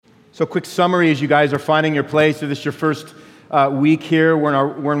So quick summary as you guys are finding your place. If this is your first week here,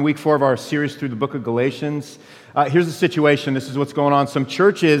 we're in week 4 of our series through the book of Galatians. Here's the situation. This is what's going on. Some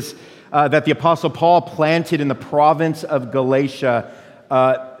churches that the Apostle Paul planted in the province of Galatia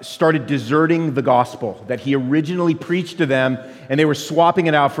started deserting the gospel that he originally preached to them, and they were swapping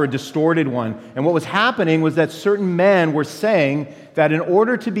it out for a distorted one. And what was happening was that certain men were saying that in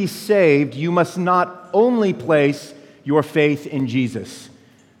order to be saved, you must not only place your faith in Jesus,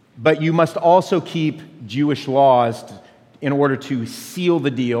 but you must also keep Jewish laws in order to seal the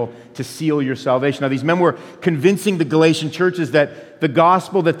deal, to seal your salvation. Now, these men were convincing the Galatian churches that the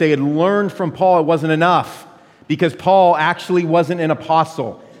gospel that they had learned from Paul, it wasn't enough, because Paul actually wasn't an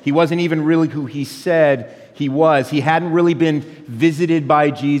apostle. He wasn't even really who he said he was. He hadn't really been visited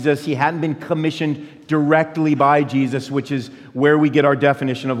by Jesus. He hadn't been commissioned directly by Jesus, which is where we get our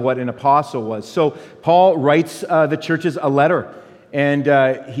definition of what an apostle was. So Paul writes the churches a letter, and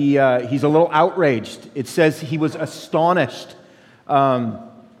he's a little outraged. It says he was astonished. And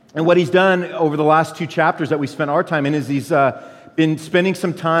what he's done over the last 2 chapters that we spent our time in is he's been spending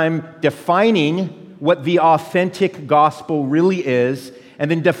some time defining what the authentic gospel really is,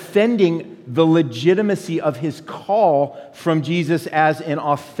 and then defending the legitimacy of his call from Jesus as an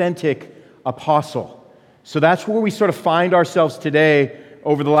authentic apostle. So that's where we sort of find ourselves today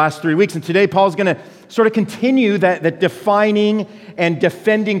over the last 3 weeks. And today Paul's going to sort of continue that defining and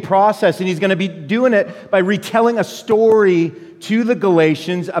defending process, and he's going to be doing it by retelling a story to the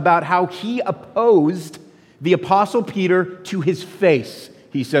Galatians about how he opposed the Apostle Peter to his face.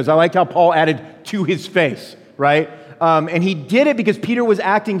 He says, I liked how Paul added to his face, right? And he did it because Peter was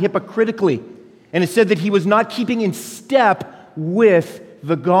acting hypocritically. And it said that he was not keeping in step with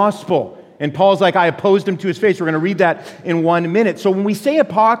the gospel. And Paul's like, I opposed him to his face. We're going to read that in 1 minute. So when we say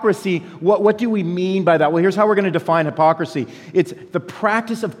hypocrisy, what do we mean by that? Well, here's how we're going to define hypocrisy. It's the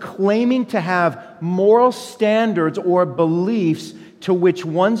practice of claiming to have moral standards or beliefs to which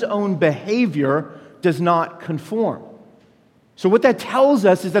one's own behavior does not conform. So what that tells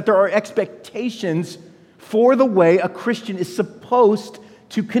us is that there are expectations for the way a Christian is supposed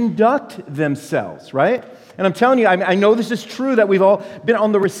to conduct themselves, right? And I'm telling you, I know this is true, that we've all been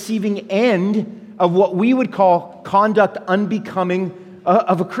on the receiving end of what we would call conduct unbecoming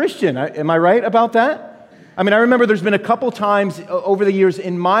of a Christian. Am I right about that? I mean, I remember there's been a couple times over the years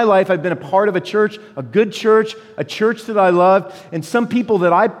in my life, I've been a part of a church, a good church, a church that I loved, and some people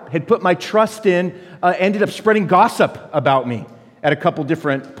that I had put my trust in ended up spreading gossip about me at a couple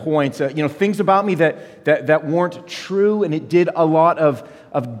different points. Things about me that weren't true, and it did a lot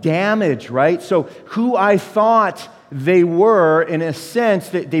of damage, right? So who I thought they were, in a sense,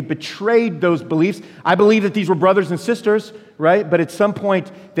 that they betrayed those beliefs. I believe that these were brothers and sisters, right? But at some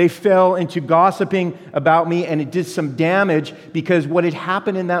point, they fell into gossiping about me, and it did some damage because what had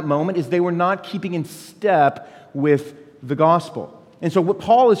happened in that moment is they were not keeping in step with the gospel. And so what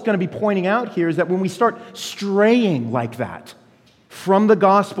Paul is going to be pointing out here is that when we start straying like that from the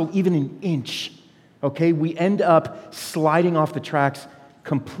gospel, even an inch, okay, we end up sliding off the tracks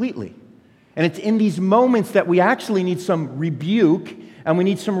completely. And it's in these moments that we actually need some rebuke and we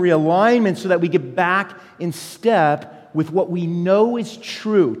need some realignment so that we get back in step with what we know is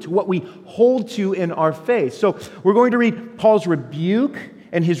true, to what we hold to in our faith. So we're going to read Paul's rebuke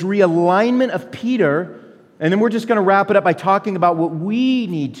and his realignment of Peter, and then we're just going to wrap it up by talking about what we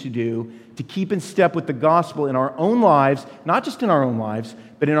need to do to keep in step with the gospel in our own lives, not just in our own lives,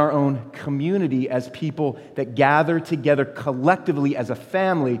 but in our own community as people that gather together collectively as a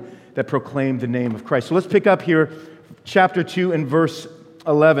family that proclaim the name of Christ. So let's pick up here, chapter 2 and verse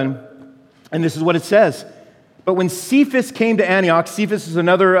 11, and this is what it says. But when Cephas came to Antioch, Cephas is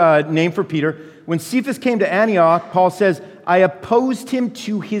another name for Peter. When Cephas came to Antioch, Paul says, I opposed him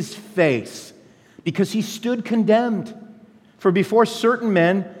to his face because he stood condemned. For before certain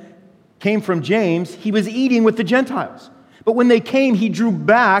men came from James, he was eating with the Gentiles. But when they came, he drew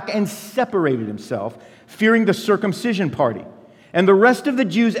back and separated himself, fearing the circumcision party. And the rest of the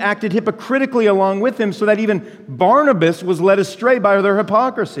Jews acted hypocritically along with him, so that even Barnabas was led astray by their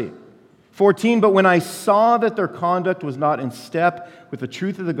hypocrisy. 14, but when I saw that their conduct was not in step with the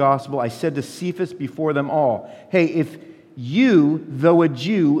truth of the gospel, I said to Cephas before them all, hey, if you, though a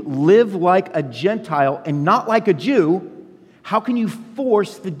Jew, live like a Gentile and not like a Jew, how can you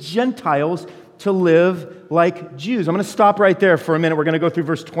force the Gentiles to live like Jews? I'm going to stop right there for a minute. We're going to go through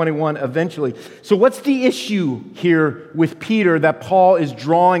verse 21 eventually. So what's the issue here with Peter that Paul is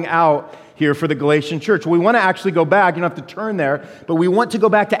drawing out here for the Galatian church? We want to actually go back. You don't have to turn there, but we want to go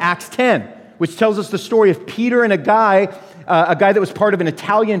back to Acts 10, which tells us the story of Peter and a guy a guy that was part of an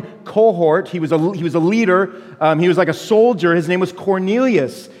Italian cohort. He was a leader. He was like a soldier. His name was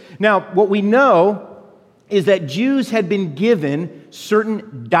Cornelius. Now, what we know is that Jews had been given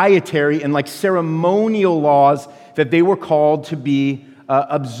certain dietary and like ceremonial laws that they were called to be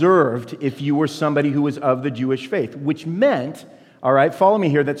observed if you were somebody who was of the Jewish faith, which meant, all right, follow me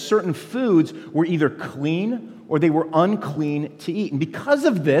here, that certain foods were either clean or they were unclean to eat. And because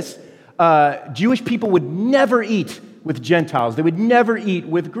of this, Jewish people would never eat with Gentiles. They would never eat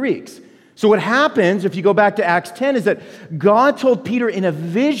with Greeks. So what happens, if you go back to Acts 10, is that God told Peter in a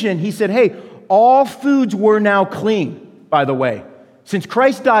vision, he said, hey, all foods were now clean, by the way. Since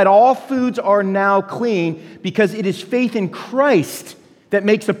Christ died, all foods are now clean because it is faith in Christ that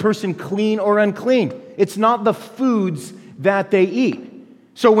makes a person clean or unclean. It's not the foods that they eat.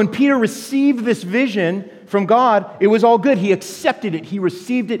 So when Peter received this vision from God, it was all good. He accepted it. He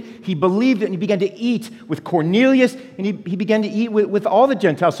received it. He believed it. And he began to eat with Cornelius. And he began to eat with all the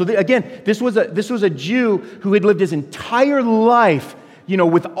Gentiles. So again, this was a Jew who had lived his entire life,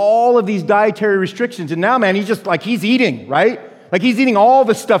 with all of these dietary restrictions. And now, man, he's eating, right? Like he's eating all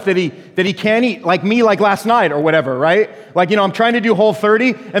the stuff that he can't eat, like me, like last night or whatever, right? Like, I'm trying to do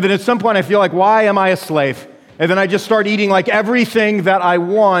Whole30, and then at some point I feel like, why am I a slave? And then I just start eating like everything that I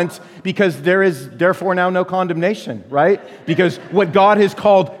want because there is therefore now no condemnation, right? Because what God has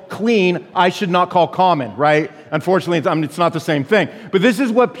called clean, I should not call common, right? Unfortunately, it's not the same thing. But this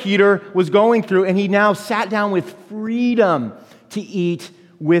is what Peter was going through, and he now sat down with freedom to eat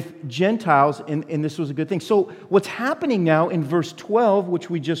with Gentiles, and this was a good thing. So what's happening now in verse 12, which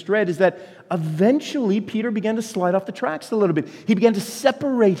we just read, is that eventually Peter began to slide off the tracks a little bit. He began to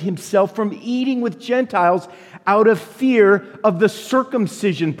separate himself from eating with Gentiles out of fear of the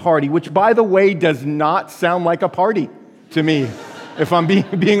circumcision party, which, by the way, does not sound like a party to me, if I'm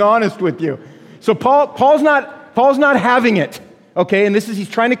being honest with you. So Paul's not having it, okay? And he's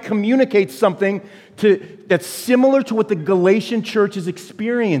trying to communicate something that's similar to what the Galatian church is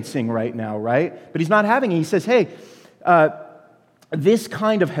experiencing right now, right? But he's not having it. He says, hey, this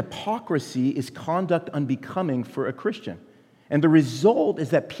kind of hypocrisy is conduct unbecoming for a Christian. And the result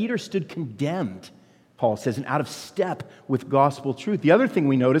is that Peter stood condemned, Paul says, and out of step with gospel truth. The other thing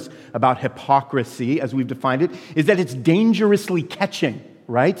we notice about hypocrisy, as we've defined it, is that it's dangerously catching,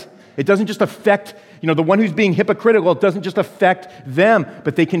 right? It doesn't just affect, the one who's being hypocritical, it doesn't just affect them,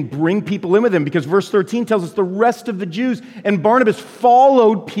 but they can bring people in with them, because verse 13 tells us the rest of the Jews and Barnabas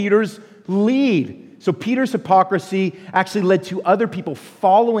followed Peter's lead. So Peter's hypocrisy actually led to other people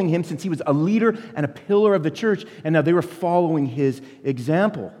following him, since he was a leader and a pillar of the church, and now they were following his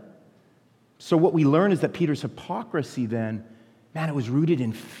example. So what we learn is that Peter's hypocrisy then, man, it was rooted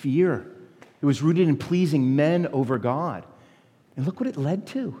in fear. It was rooted in pleasing men over God. And look what it led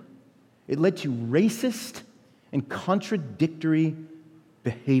to. It led to racist and contradictory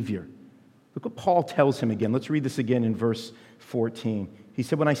behavior. Look what Paul tells him again. Let's read this again in verse 14. He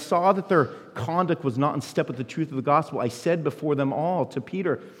said, when I saw that their conduct was not in step with the truth of the gospel, I said before them all to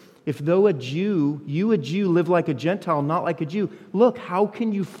Peter, if though a Jew, you a Jew, live like a Gentile, not like a Jew, look, how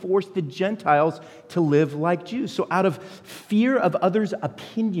can you force the Gentiles to live like Jews? So out of fear of others'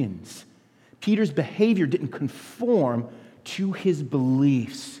 opinions, Peter's behavior didn't conform to his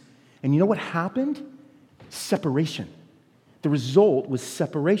beliefs. And you know what happened? Separation. The result was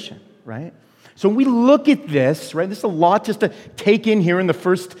separation, right? So when we look at this, right, this is a lot just to take in here in the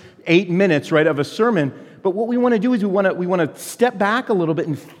first 8 minutes, right, of a sermon. But what we want to do is we want to step back a little bit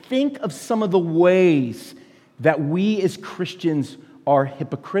and think of some of the ways that we as Christians are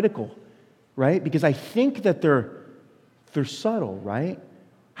hypocritical, right? Because I think that they're subtle, right?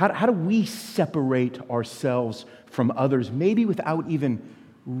 How do we separate ourselves from others, maybe without even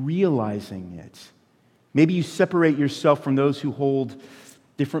realizing it? Maybe you separate yourself from those who hold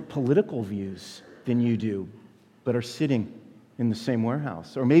different political views than you do, but are sitting in the same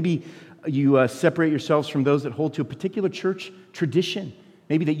warehouse. Or maybe you separate yourselves from those that hold to a particular church tradition,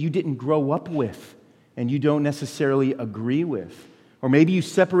 maybe that you didn't grow up with and you don't necessarily agree with. Or maybe you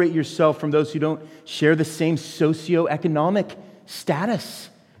separate yourself from those who don't share the same socioeconomic status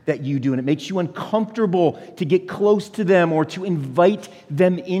that you do, and it makes you uncomfortable to get close to them or to invite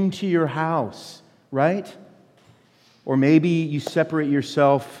them into your house, right? Or maybe you separate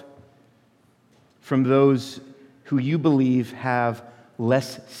yourself from those who you believe have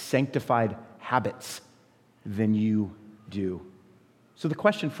less sanctified habits than you do. So the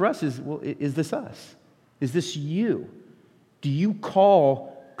question for us is, well, is this us? Is this you? Do you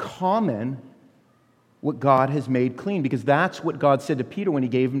call common what God has made clean? Because that's what God said to Peter when he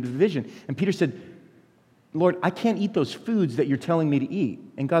gave him the vision. And Peter said, Lord, I can't eat those foods that you're telling me to eat.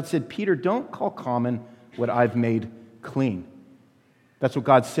 And God said, Peter, don't call common what I've made clean. That's what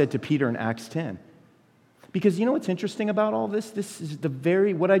God said to Peter in Acts 10. Because you know what's interesting about all this? This is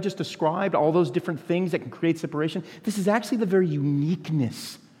what I just described, all those different things that can create separation. This is actually the very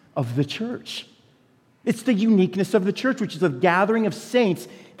uniqueness of the church. It's the uniqueness of the church, which is a gathering of saints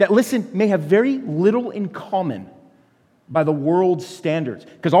that, listen, may have very little in common by the world's standards.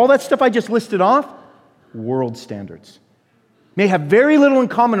 Because all that stuff I just listed off, world standards. May have very little in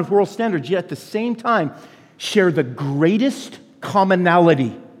common with world standards, yet at the same time share the greatest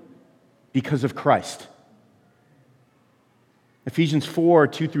commonality because of Christ. Ephesians 4,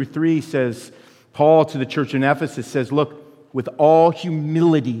 2 through 3 says, Paul to the church in Ephesus says, look, with all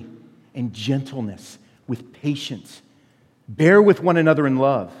humility and gentleness, with patience, bear with one another in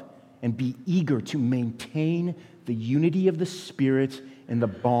love, and be eager to maintain the unity of the Spirit and the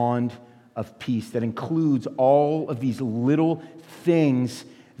bond of peace. That includes all of these little things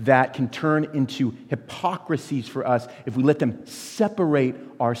that can turn into hypocrisies for us if we let them separate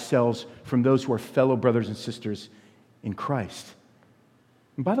ourselves from those who are fellow brothers and sisters in Christ.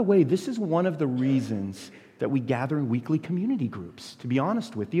 And by the way, this is one of the reasons that we gather in weekly community groups, to be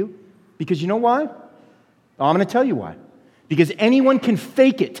honest with you. Because you know why? I'm going to tell you why. Because anyone can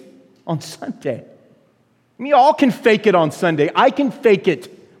fake it on Sunday. I mean, all can fake it on Sunday. I can fake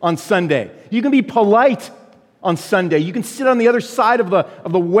it on Sunday. You can be polite on Sunday. You can sit on the other side of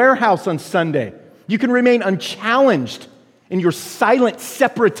the warehouse on Sunday. You can remain unchallenged in your silent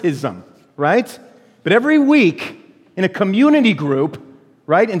separatism, right? But every week in a community group,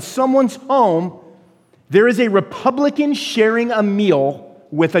 right, in someone's home, there is a Republican sharing a meal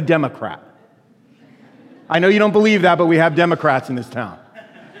with a Democrat. I know you don't believe that, but we have Democrats in this town.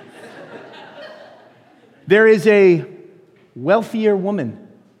 There is a wealthier woman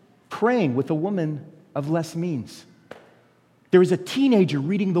praying with a woman of less means. There is a teenager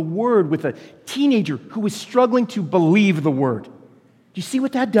reading the Word with a teenager who is struggling to believe the Word. Do you see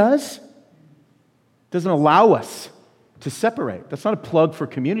what that does? It doesn't allow us to separate. That's not a plug for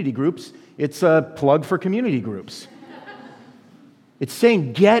community groups. It's a plug for community groups. It's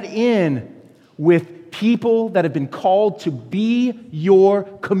saying get in with people that have been called to be your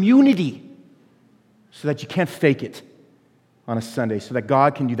community so that you can't fake it on a Sunday, so that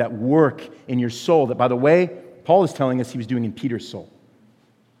God can do that work in your soul that, by the way, Paul is telling us he was doing in Peter's soul.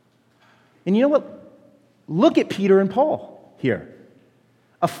 And you know what? Look at Peter and Paul here.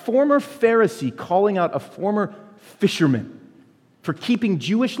 A former Pharisee calling out a former fisherman for keeping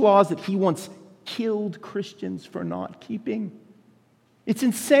Jewish laws that he once killed Christians for not keeping. It's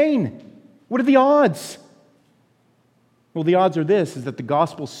insane. What are the odds? Well, the odds are this, is that the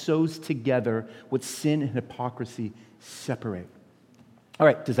gospel sews together what sin and hypocrisy separate. All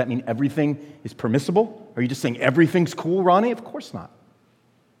right, does that mean everything is permissible? Are you just saying everything's cool, Ronnie? Of course not.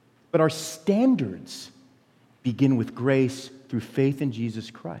 But our standards begin with grace through faith in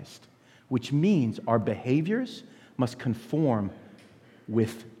Jesus Christ, which means our behaviors must conform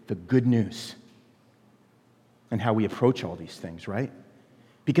with the good news and how we approach all these things, right?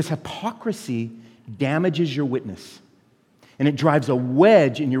 Because hypocrisy damages your witness, and it drives a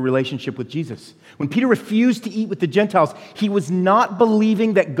wedge in your relationship with Jesus. When Peter refused to eat with the Gentiles, he was not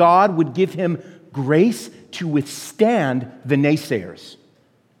believing that God would give him grace to withstand the naysayers,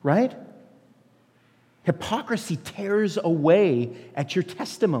 right? Hypocrisy tears away at your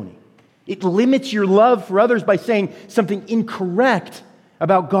testimony. It limits your love for others by saying something incorrect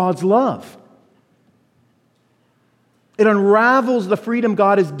about God's love. It unravels the freedom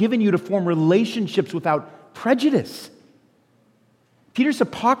God has given you to form relationships without prejudice. Peter's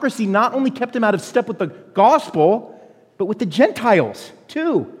hypocrisy not only kept him out of step with the gospel, but with the Gentiles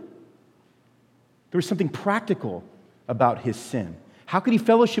too. There was something practical about his sin. How could he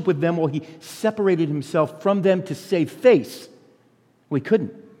fellowship with them while he separated himself from them to save face? Well, he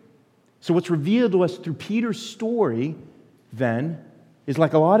couldn't. So what's revealed to us through Peter's story, then, is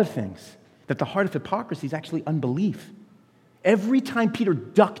like a lot of things, that the heart of hypocrisy is actually unbelief. Every time Peter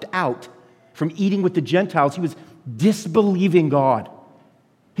ducked out from eating with the Gentiles, he was disbelieving God.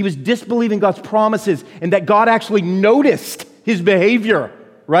 He was disbelieving God's promises and that God actually noticed his behavior,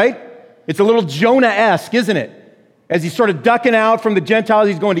 right? It's a little Jonah-esque, isn't it? As he's sort of ducking out from the Gentiles,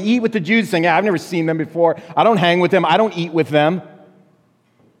 he's going to eat with the Jews, saying, yeah, I've never seen them before. I don't hang with them. I don't eat with them.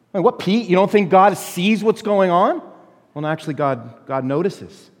 I mean, what, Pete? You don't think God sees what's going on? Well, no, actually, God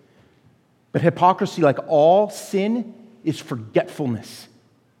notices. But hypocrisy, like all sin, is forgetfulness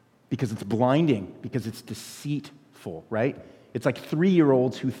because it's blinding, because it's deceitful, right? It's like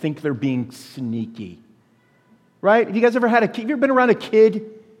 3-year-olds who think they're being sneaky, right? Have you guys ever had have you ever been around a kid,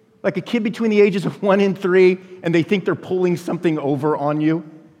 like a kid between the ages of 1 and 3, and they think they're pulling something over on you?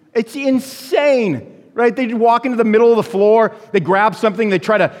 It's insane, right? They walk into the middle of the floor, they grab something, they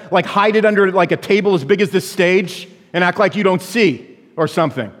try to like hide it under like a table as big as this stage and act like you don't see or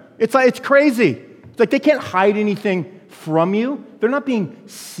something. It's crazy. It's like they can't hide anything from you. They're not being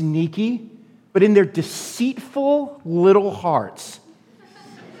sneaky, but in their deceitful little hearts.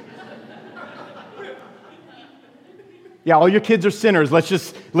 Yeah, all your kids are sinners. Let's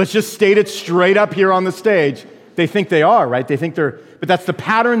just state it straight up here on the stage. They think they are, right? They think they're, but that's the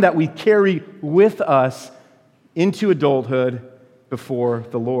pattern that we carry with us into adulthood before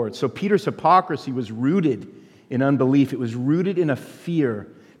the Lord. So Peter's hypocrisy was rooted in unbelief. It was rooted in a fear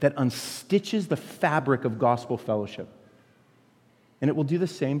that unstitches the fabric of gospel fellowship. And it will do the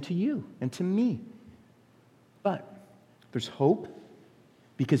same to you and to me. But there's hope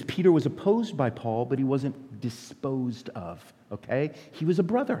because Peter was opposed by Paul, but he wasn't disposed of, okay? He was a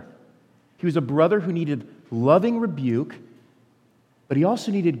brother. He was a brother who needed loving rebuke, but he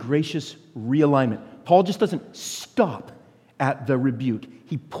also needed gracious realignment. Paul just doesn't stop at the rebuke.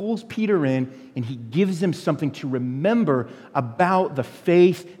 He pulls Peter in and he gives him something to remember about the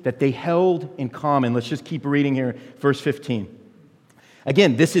faith that they held in common. Let's just keep reading here, verse 15.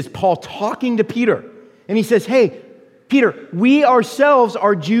 Again, this is Paul talking to Peter, and he says, hey, Peter, we ourselves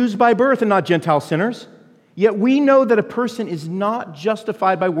are Jews by birth and not Gentile sinners. Yet we know that a person is not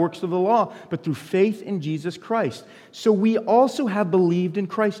justified by works of the law, but through faith in Jesus Christ. So we also have believed in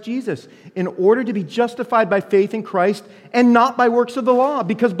Christ Jesus in order to be justified by faith in Christ and not by works of the law,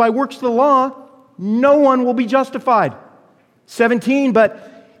 because by works of the law, no one will be justified. 17,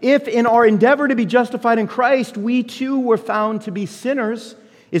 but if in our endeavor to be justified in Christ, we too were found to be sinners,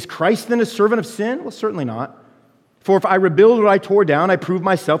 is Christ then a servant of sin? Well, certainly not. For if I rebuild what I tore down, I prove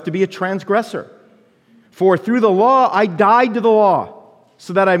myself to be a transgressor. For through the law, I died to the law,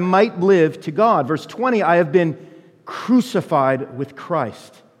 so that I might live to God. Verse 20, I have been crucified with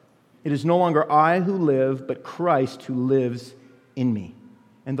Christ. It is no longer I who live, but Christ who lives in me.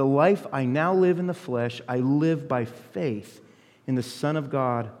 And the life I now live in the flesh, I live by faith in the Son of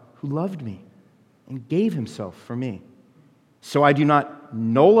God who loved me and gave himself for me. So I do not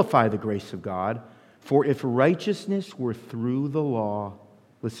nullify the grace of God, for if righteousness were through the law,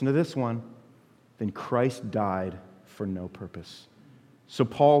 listen to this one, then Christ died for no purpose. So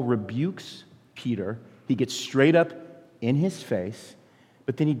Paul rebukes Peter. He gets straight up in his face,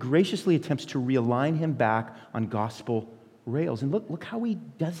 but then he graciously attempts to realign him back on gospel rails. And look how he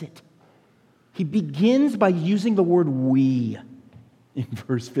does it. He begins by using the word we in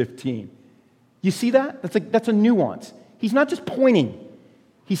verse 15. You see that? That's a nuance. He's not just pointing.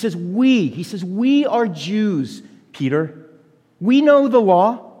 He says we. He says we are Jews, Peter. We know the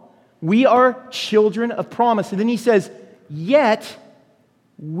law. We are children of promise. And then he says, yet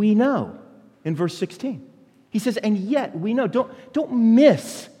we know in verse 16. He says, and yet we know. Don't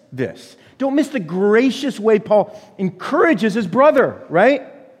miss this. Don't miss the gracious way Paul encourages his brother, right?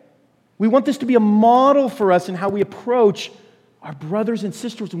 We want this to be a model for us in how we approach our brothers and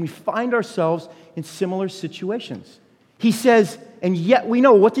sisters when we find ourselves in similar situations. He says, and yet we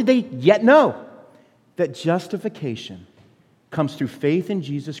know. What did they yet know? That justification comes through faith in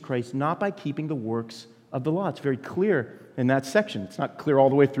Jesus Christ, not by keeping the works of the law. It's very clear in that section. It's not clear all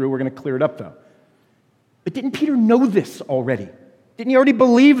the way through. We're going to clear it up, though. But didn't Peter know this already? Didn't he already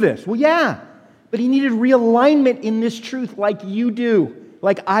believe this? Well, yeah. But he needed realignment in this truth like you do,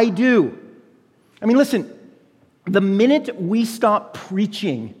 like I do. I mean, listen, the minute we stop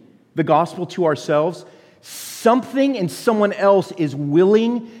preaching the gospel to ourselves, something and someone else is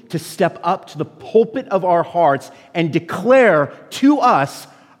willing to step up to the pulpit of our hearts and declare to us,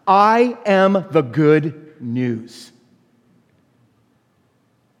 I am the good news.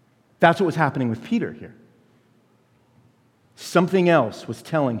 That's what was happening with Peter here. Something else was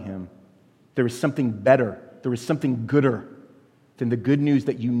telling him there is something better, there is something gooder than the good news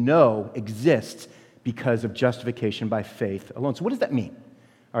that you know exists because of justification by faith alone. So what does that mean?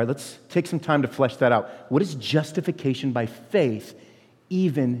 All right, let's take some time to flesh that out. What does justification by faith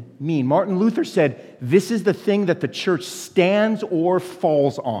even mean? Martin Luther said, this is the thing that the church stands or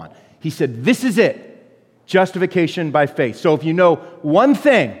falls on. He said, this is it, justification by faith. So if you know one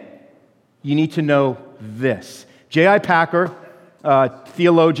thing, you need to know this. J.I. Packer,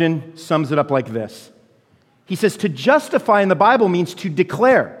 theologian, sums it up like this. He says, to justify in the Bible means to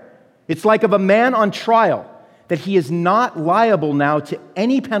declare. It's like of a man on trial, that he is not liable now to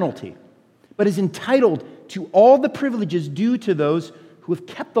any penalty, but is entitled to all the privileges due to those who have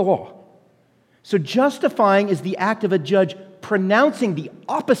kept the law. So justifying is the act of a judge pronouncing the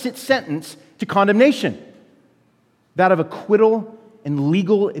opposite sentence to condemnation, that of acquittal and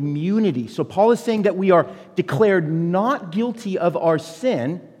legal immunity. So Paul is saying that we are declared not guilty of our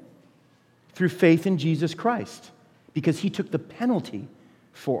sin through faith in Jesus Christ, because he took the penalty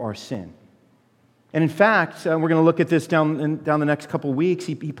for our sin. And in fact, we're going to look at this down the next couple of weeks.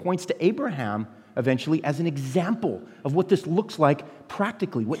 He points to Abraham eventually as an example of what this looks like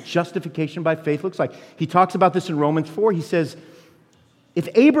practically, what justification by faith looks like. He talks about this in Romans 4. He says, if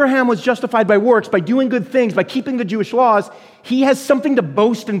Abraham was justified by works, by doing good things, by keeping the Jewish laws, he has something to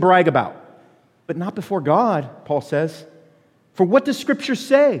boast and brag about. But not before God, Paul says. For what does Scripture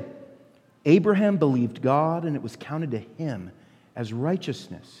say? Abraham believed God, and it was counted to him as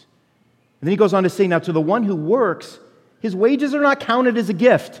righteousness. And then he goes on to say, now to the one who works, his wages are not counted as a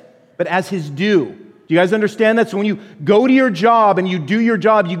gift, but as his due. Do you guys understand that? So when you go to your job and you do your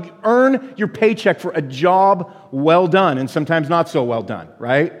job, you earn your paycheck for a job well done, and sometimes not so well done,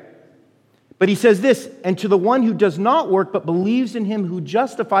 right? But he says this, and to the one who does not work but believes in him who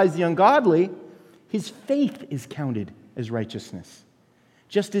justifies the ungodly, his faith is counted as righteousness.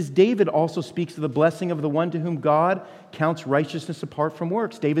 Just as David also speaks of the blessing of the one to whom God counts righteousness apart from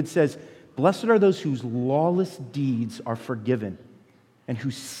works. David says, blessed are those whose lawless deeds are forgiven and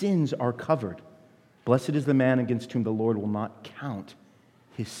whose sins are covered. Blessed is the man against whom the Lord will not count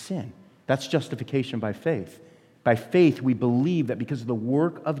his sin. That's justification by faith. By faith, we believe that because of the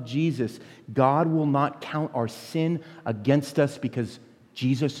work of Jesus, God will not count our sin against us because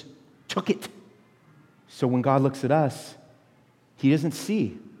Jesus took it. So when God looks at us, he doesn't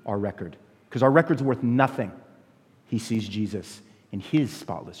see our record because our record's worth nothing. He sees Jesus in his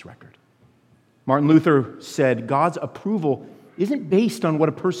spotless record. Martin Luther said, God's approval isn't based on what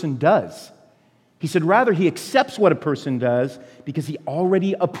a person does. He said, rather, he accepts what a person does because he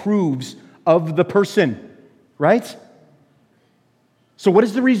already approves of the person, right? So what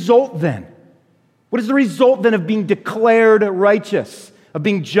is the result then? What is the result then of being declared righteous, of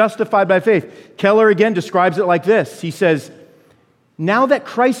being justified by faith? Keller again describes it like this. He says, now that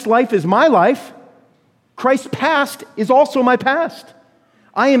Christ's life is my life, Christ's past is also my past.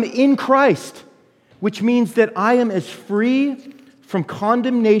 I am in Christ, which means that I am as free from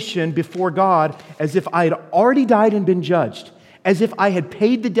condemnation before God as if I had already died and been judged, as if I had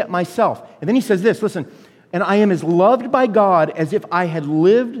paid the debt myself. And then he says this, listen, and I am as loved by God as if I had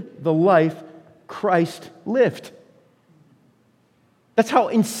lived the life Christ lived. That's how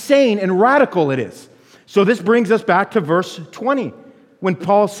insane and radical it is. So this brings us back to verse 20, when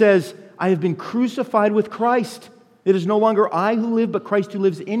Paul says, I have been crucified with Christ. It is no longer I who live, but Christ who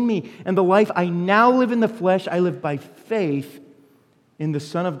lives in me. And the life I now live in the flesh, I live by faith in the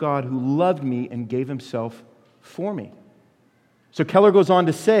Son of God who loved me and gave himself for me. So Keller goes on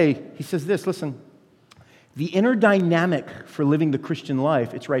to say, he says this, listen, the inner dynamic for living the Christian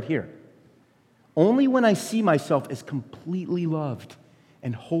life, it's right here. Only when I see myself as completely loved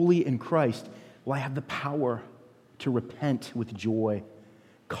and holy in Christ will I have the power to repent with joy,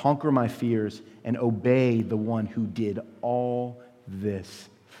 conquer my fears, and obey the one who did all this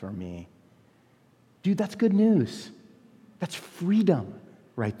for me. Dude, that's good news. That's freedom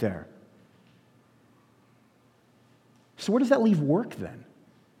right there. So where does that leave work then?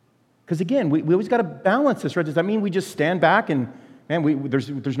 Because again, we always got to balance this, right? Does that mean we just stand back and, man,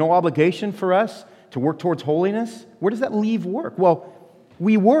 there's no obligation for us to work towards holiness? Where does that leave work? Well,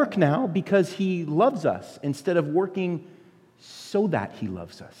 we work now because he loves us instead of working so that he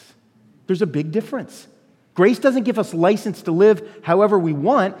loves us. There's a big difference. Grace doesn't give us license to live however we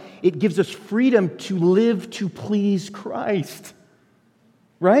want. It gives us freedom to live to please Christ.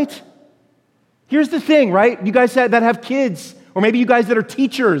 Right? Here's the thing, right? You guys that have kids, or maybe you guys that are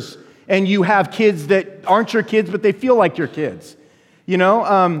teachers, and you have kids that aren't your kids, but they feel like your kids. You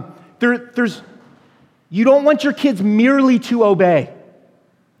know, you don't want your kids merely to obey.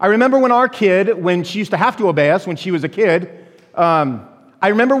 I remember when she used to have to obey us when she was a kid, I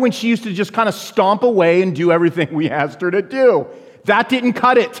remember when she used to just kind of stomp away and do everything we asked her to do. That didn't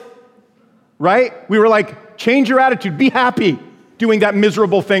cut it, right? We were like, change your attitude, be happy doing that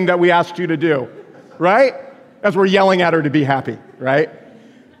miserable thing that we asked you to do, right? As we're yelling at her to be happy, right?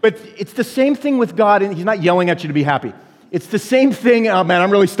 But it's the same thing with God, and he's not yelling at you to be happy. It's the same thing, oh man,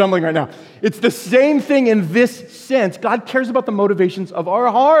 I'm really stumbling right now. It's the same thing in this sense. God cares about the motivations of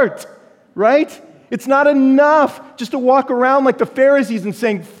our heart, right? It's not enough just to walk around like the Pharisees and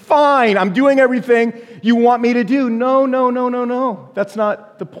saying, fine, I'm doing everything you want me to do. No. That's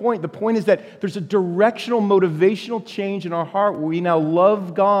not the point. The point is that there's a directional, motivational change in our heart where we now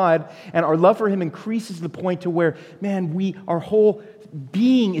love God, and our love for him increases to the point to where, man, our whole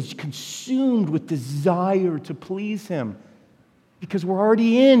being is consumed with desire to please him because we're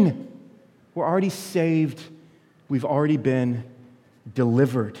already in. We're already saved. We've already been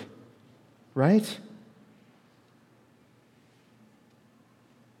delivered. Right?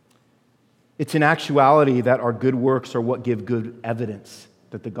 It's in actuality that our good works are what give good evidence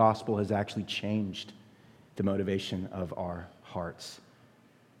that the gospel has actually changed the motivation of our hearts.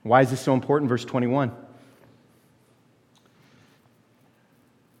 Why is this so important? Verse 21.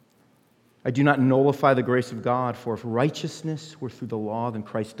 I do not nullify the grace of God, for if righteousness were through the law, then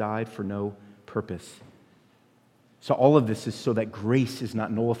Christ died for no purpose. So all of this is so that grace is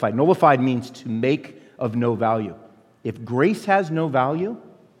not nullified. Nullified means to make of no value. If grace has no value,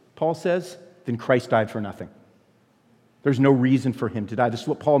 Paul says, then Christ died for nothing. There's no reason for him to die. This is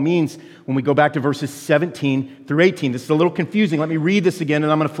what Paul means when we go back to verses 17 through 18. This is a little confusing. Let me read this again,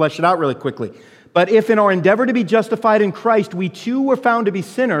 and I'm going to flesh it out really quickly. But if in our endeavor to be justified in Christ, we too were found to be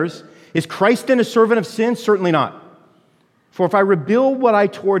sinners, is Christ then a servant of sin? Certainly not. For if I rebuild what I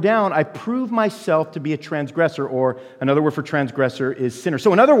tore down, I prove myself to be a transgressor, or another word for transgressor is sinner.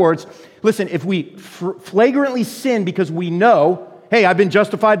 So in other words, listen, if we flagrantly sin because we know, hey, I've been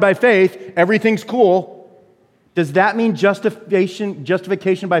justified by faith, everything's cool, does that mean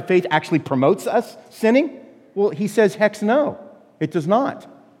justification by faith actually promotes us sinning? Well, he says, heck no, it does not.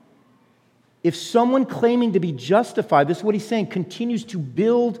 If someone claiming to be justified, this is what he's saying, continues to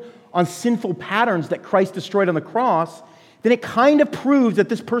build on sinful patterns that Christ destroyed on the cross, then it kind of proves that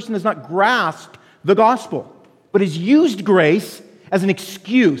this person has not grasped the gospel, but has used grace as an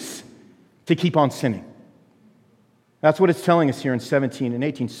excuse to keep on sinning. That's what it's telling us here in 17 and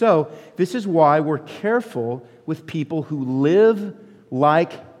 18. So, this is why we're careful with people who live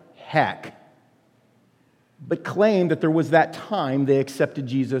like heck, but claim that there was that time they accepted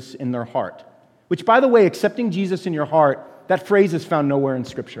Jesus in their heart. Which, by the way, accepting Jesus in your heart, that phrase is found nowhere in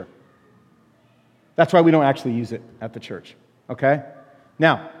Scripture. That's why we don't actually use it at the church, okay?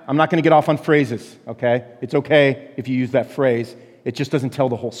 Now, I'm not going to get off on phrases, okay? It's okay if you use that phrase. It just doesn't tell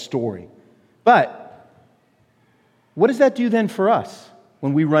the whole story. But what does that do then for us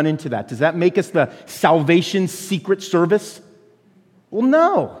when we run into that? Does that make us the salvation secret service? Well,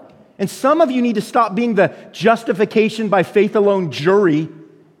 no. And some of you need to stop being the justification by faith alone jury,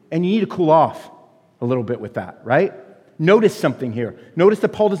 and you need to cool off a little bit with that, right? Notice something here. Notice that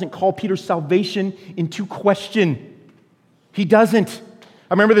Paul doesn't call Peter's salvation into question. He doesn't.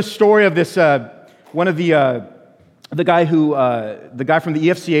 I remember the story of this, one of the guy from the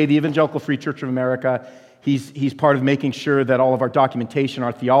EFCA, the Evangelical Free Church of America. He's part of making sure that all of our documentation,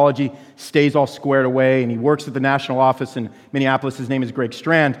 our theology stays all squared away, and he works at the national office in Minneapolis. His name is Greg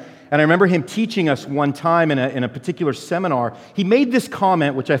Strand. And I remember him teaching us one time in a particular seminar. He made this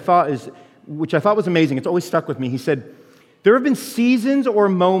comment, which I thought was amazing. It's always stuck with me. He said, there have been seasons or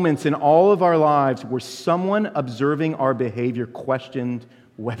moments in all of our lives where someone observing our behavior questioned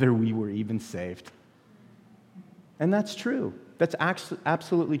whether we were even saved. And that's true. That's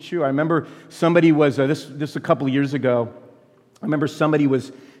absolutely true. I remember somebody was, this a couple of years ago, I remember somebody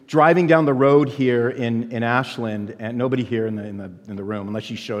was driving down the road here in Ashland, and nobody here in the room, unless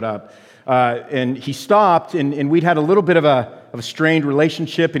you showed up, and he stopped, and we'd had a little bit of a strained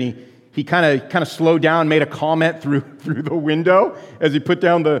relationship, and he kind of slowed down, made a comment through the window as he put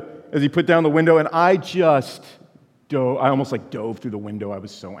down the window, and I almost dove through the window. I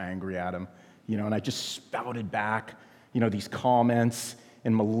was so angry at him, and I just spouted back, these comments,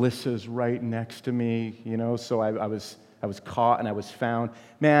 and Melissa's right next to me, so I was caught and I was found.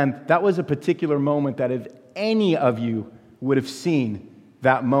 Man, that was a particular moment that if any of you would have seen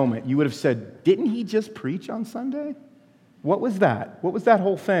that moment, you would have said, didn't he just preach on Sunday? What was that? What was that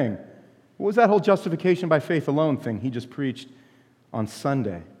whole thing? What was that whole justification by faith alone thing he just preached on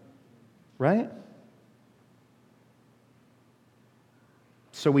Sunday? Right?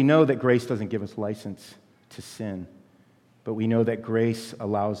 So we know that grace doesn't give us license to sin, but we know that grace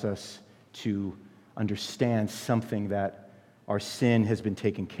allows us to understand something that our sin has been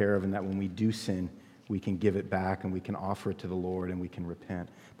taken care of, and that when we do sin, we can give it back and we can offer it to the Lord and we can repent.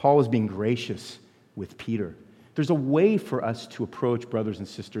 Paul is being gracious with Peter. There's a way for us to approach brothers and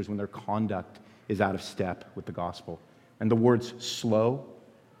sisters when their conduct is out of step with the gospel. And the words slow,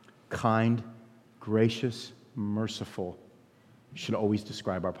 kind, gracious, merciful should always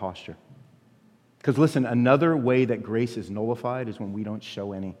describe our posture. Because listen, another way that grace is nullified is when we don't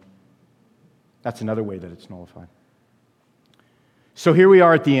show any. That's another way that it's nullified. So here we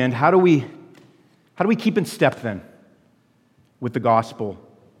are at the end. How do we keep in step then with the gospel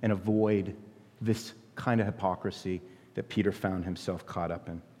and avoid this kind of hypocrisy that Peter found himself caught up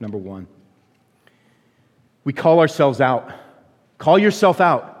in? Number one, we call ourselves out. Call yourself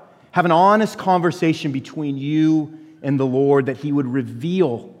out. Have an honest conversation between you and the Lord that He would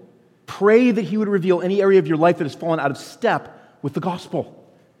reveal. Pray that He would reveal any area of your life that has fallen out of step with the gospel.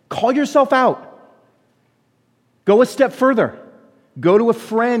 Call yourself out. Go a step further. Go to a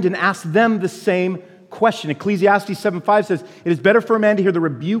friend and ask them the same question. Ecclesiastes 7:5 says, "It is better for a man to hear the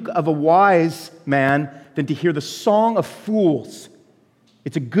rebuke of a wise man than to hear the song of fools."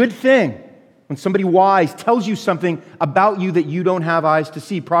 It's a good thing when somebody wise tells you something about you that you don't have eyes to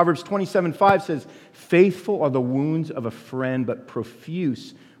see. Proverbs 27:5 says, "Faithful are the wounds of a friend, but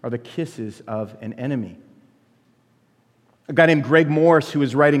profuse are the kisses of an enemy." A guy named Greg Morse, who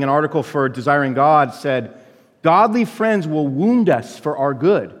was writing an article for Desiring God, said, "Godly friends will wound us for our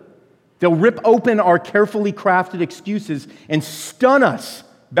good. They'll rip open our carefully crafted excuses and stun us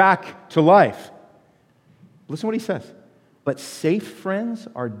back to life." Listen to what he says. "But safe friends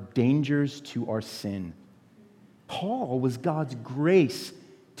are dangers to our sin." Paul was God's grace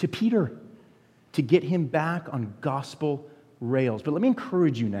to Peter to get him back on gospel rails. But let me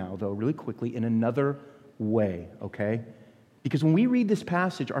encourage you now, though, really quickly, in another way, okay? Because when we read this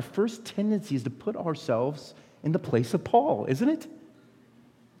passage, our first tendency is to put ourselves in the place of Paul, isn't it?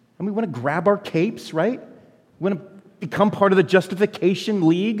 And we want to grab our capes, right? We want to become part of the justification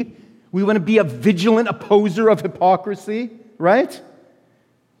league. We want to be a vigilant opposer of hypocrisy, right?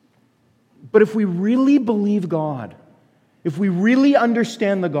 But if we really believe God, if we really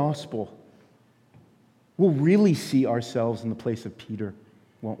understand the gospel, we'll really see ourselves in the place of Peter,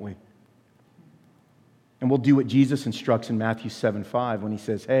 won't we? And we'll do what Jesus instructs in Matthew 7:5 when he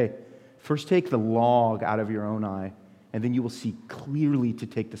says, "Hey, first take the log out of your own eye, and then you will see clearly to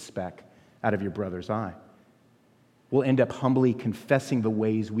take the speck out of your brother's eye." We'll end up humbly confessing the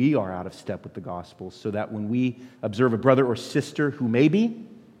ways we are out of step with the gospel so that when we observe a brother or sister who may be,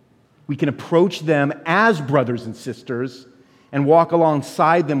 we can approach them as brothers and sisters and walk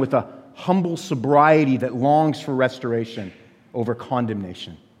alongside them with a humble sobriety that longs for restoration over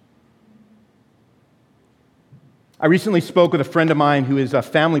condemnation. I recently spoke with a friend of mine who is a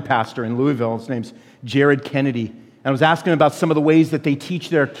family pastor in Louisville. His name's Jared Kennedy. And I was asking him about some of the ways that they teach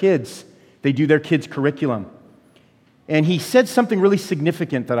their kids. They do their kids' curriculum. And he said something really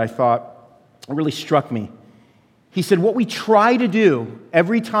significant that I thought really struck me. He said, what we try to do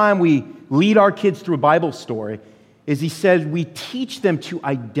every time we lead our kids through a Bible story is, he said, we teach them to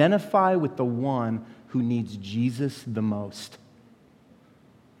identify with the one who needs Jesus the most.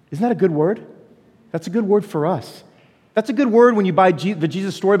 Isn't that a good word? That's a good word for us. That's a good word when you buy the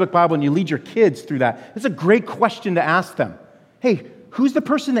Jesus Storybook Bible and you lead your kids through that. It's a great question to ask them. Hey, who's the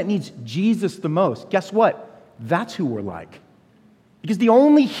person that needs Jesus the most? Guess what? That's who we're like. Because the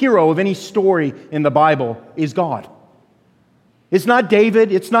only hero of any story in the Bible is God. It's not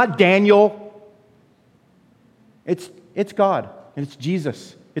David. It's not Daniel. It's God. And it's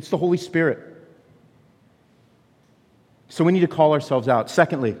Jesus. It's the Holy Spirit. So we need to call ourselves out.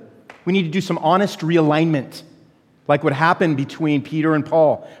 Secondly, we need to do some honest realignment, like what happened between Peter and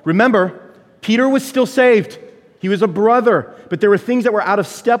Paul. Remember, Peter was still saved. He was a brother, but there were things that were out of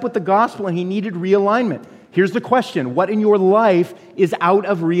step with the gospel, and he needed realignment. Here's the question. What in your life is out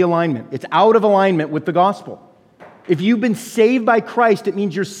of realignment? It's out of alignment with the gospel. If you've been saved by Christ, it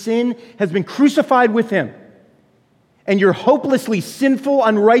means your sin has been crucified with him. And your hopelessly sinful,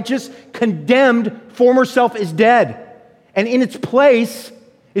 unrighteous, condemned former self is dead. And in its place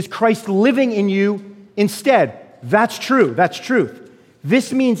is Christ living in you instead. That's true. That's truth.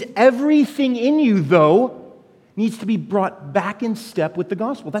 This means everything in you, though, needs to be brought back in step with the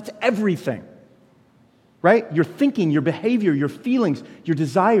gospel. That's everything. Right? Your thinking, your behavior, your feelings, your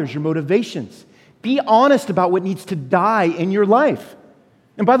desires, your motivations. Be honest about what needs to die in your life.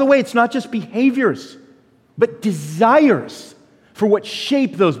 And by the way, it's not just behaviors, but desires for what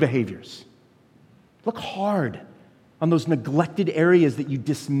shape those behaviors. Look hard on those neglected areas that you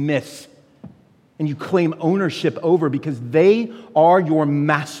dismiss and you claim ownership over because they are your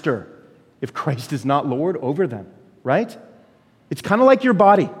master if Christ is not Lord over them, right? It's kind of like your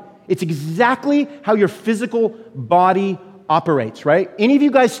body. It's exactly how your physical body operates, right? Any of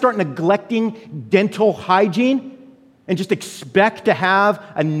you guys start neglecting dental hygiene and just expect to have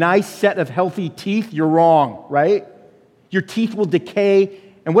a nice set of healthy teeth, you're wrong, right? Your teeth will decay,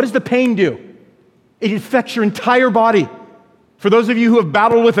 and what does the pain do? It affects your entire body. For those of you who have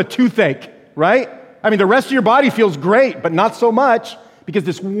battled with a toothache, right? I mean, the rest of your body feels great, but not so much because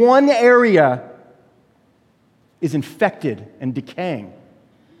this one area is infected and decaying.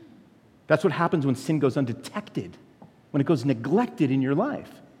 That's what happens when sin goes undetected, when it goes neglected in your life.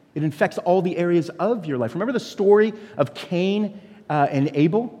 It infects all the areas of your life. Remember the story of Cain and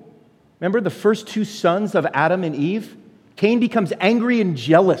Abel? Remember the first two sons of Adam and Eve? Cain becomes angry and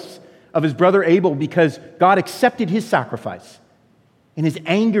jealous of his brother Abel because God accepted his sacrifice. And his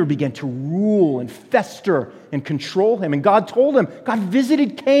anger began to rule and fester and control him. And God told him, God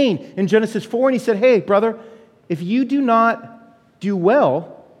visited Cain in Genesis 4, and he said, hey, brother, if you do not do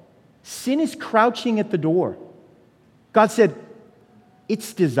well, sin is crouching at the door. God said,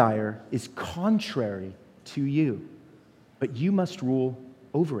 its desire is contrary to you, but you must rule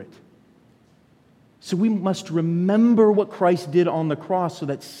over it. So we must remember what Christ did on the cross so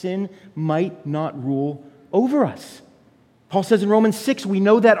that sin might not rule over us. Paul says in Romans 6, we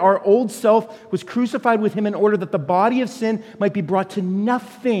know that our old self was crucified with him in order that the body of sin might be brought to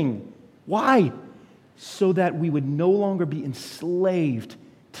nothing. Why? So that we would no longer be enslaved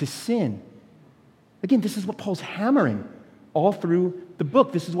to sin. Again, this is what Paul's hammering all through the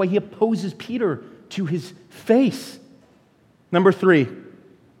book. This is why he opposes Peter to his face. Number 3,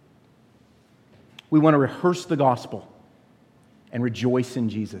 we want to rehearse the gospel and rejoice in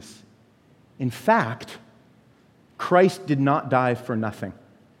Jesus. In fact, Christ did not die for nothing.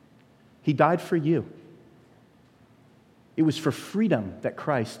 He died for you. It was for freedom that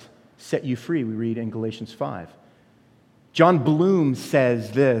Christ set you free, we read in Galatians 5. John Bloom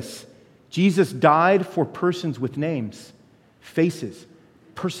says this: Jesus died for persons with names, faces,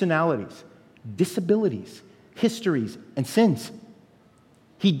 personalities, disabilities, histories, and sins.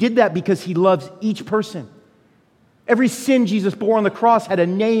 He did that because he loves each person. Every sin Jesus bore on the cross had a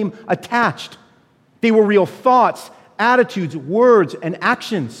name attached. They were real thoughts, attitudes, words, and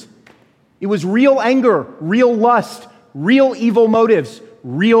actions. It was real anger, real lust, real evil motives,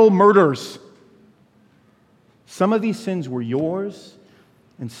 real murders. Some of these sins were yours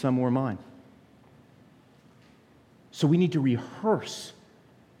and some were mine. So we need to rehearse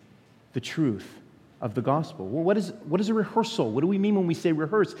the truth of the gospel. Well, what is a rehearsal? What do we mean when we say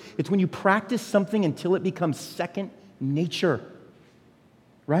rehearse? It's when you practice something until it becomes second nature,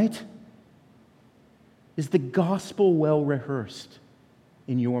 right? Is the gospel well rehearsed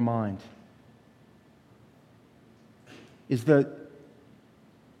in your mind? Is the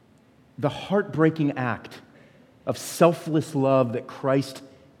heartbreaking act of selfless love that Christ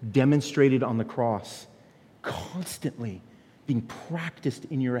demonstrated on the cross constantly being practiced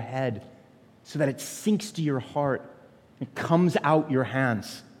in your head so that it sinks to your heart and comes out your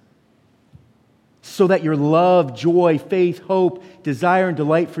hands? So that your love, joy, faith, hope, desire, and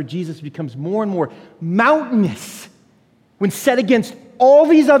delight for Jesus becomes more and more mountainous when set against all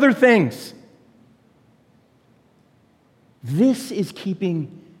these other things. This is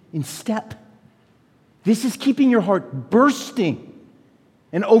keeping in step. This is keeping your heart bursting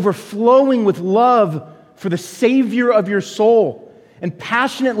and overflowing with love for the Savior of your soul, and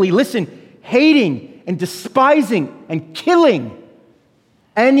passionately, listen, hating and despising and killing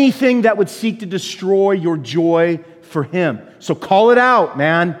anything that would seek to destroy your joy for Him. So call it out,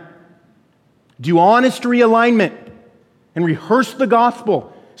 man. Do honest realignment and rehearse the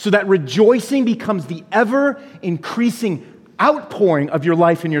gospel so that rejoicing becomes the ever-increasing outpouring of your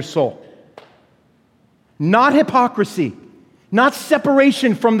life and your soul. Not hypocrisy, not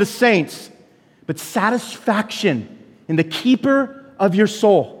separation from the saints, but satisfaction in the keeper of your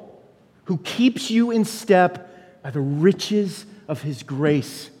soul, who keeps you in step by the riches of His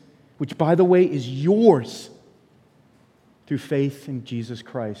grace, which, by the way, is yours through faith in Jesus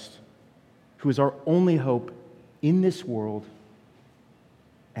Christ, who is our only hope in this world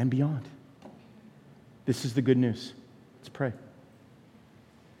and beyond. This is the good news. Let's pray.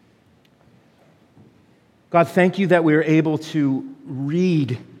 God, thank you that we are able to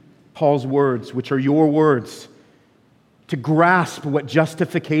read Paul's words, which are your words, to grasp what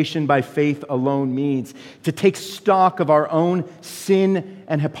justification by faith alone means, to take stock of our own sin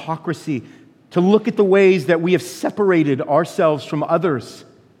and hypocrisy, to look at the ways that we have separated ourselves from others.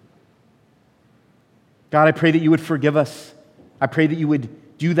 God, I pray that you would forgive us. I pray that you would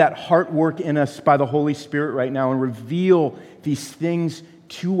do that heart work in us by the Holy Spirit right now and reveal these things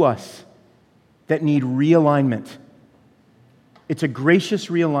to us that need realignment. It's a gracious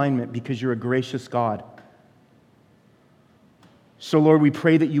realignment because you're a gracious God. So, Lord, we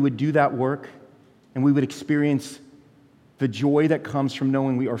pray that you would do that work and we would experience the joy that comes from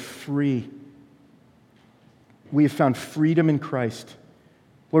knowing we are free. We have found freedom in Christ.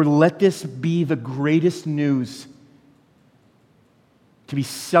 Lord, let this be the greatest news to be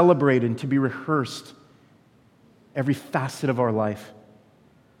celebrated and to be rehearsed every facet of our life.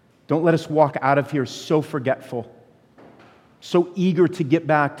 Don't let us walk out of here so forgetful, so eager to get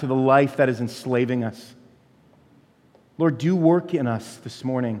back to the life that is enslaving us. Lord, do work in us this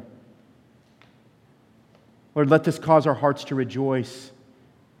morning. Lord, let this cause our hearts to rejoice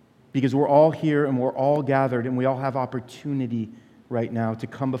because we're all here and we're all gathered and we all have opportunity right now to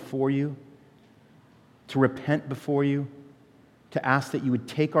come before you, to repent before you, to ask that you would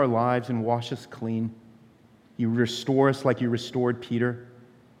take our lives and wash us clean. You restore us like you restored Peter.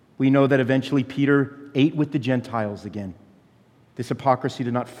 We know that eventually Peter ate with the Gentiles again. This hypocrisy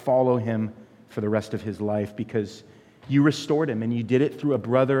did not follow him for the rest of his life because you restored him, and you did it through a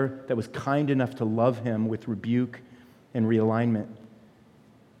brother that was kind enough to love him with rebuke and realignment.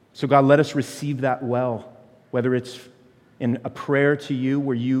 So God, let us receive that well, whether it's in a prayer to you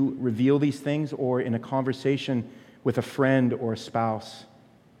where you reveal these things or in a conversation with a friend or a spouse.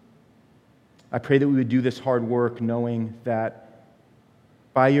 I pray that we would do this hard work knowing that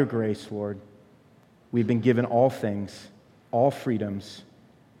by your grace, Lord, we've been given all things, all freedoms,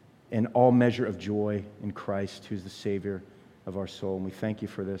 and all measure of joy in Christ, who's the Savior of our soul. And we thank you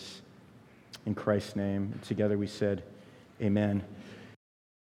for this. In Christ's name, together we said, amen.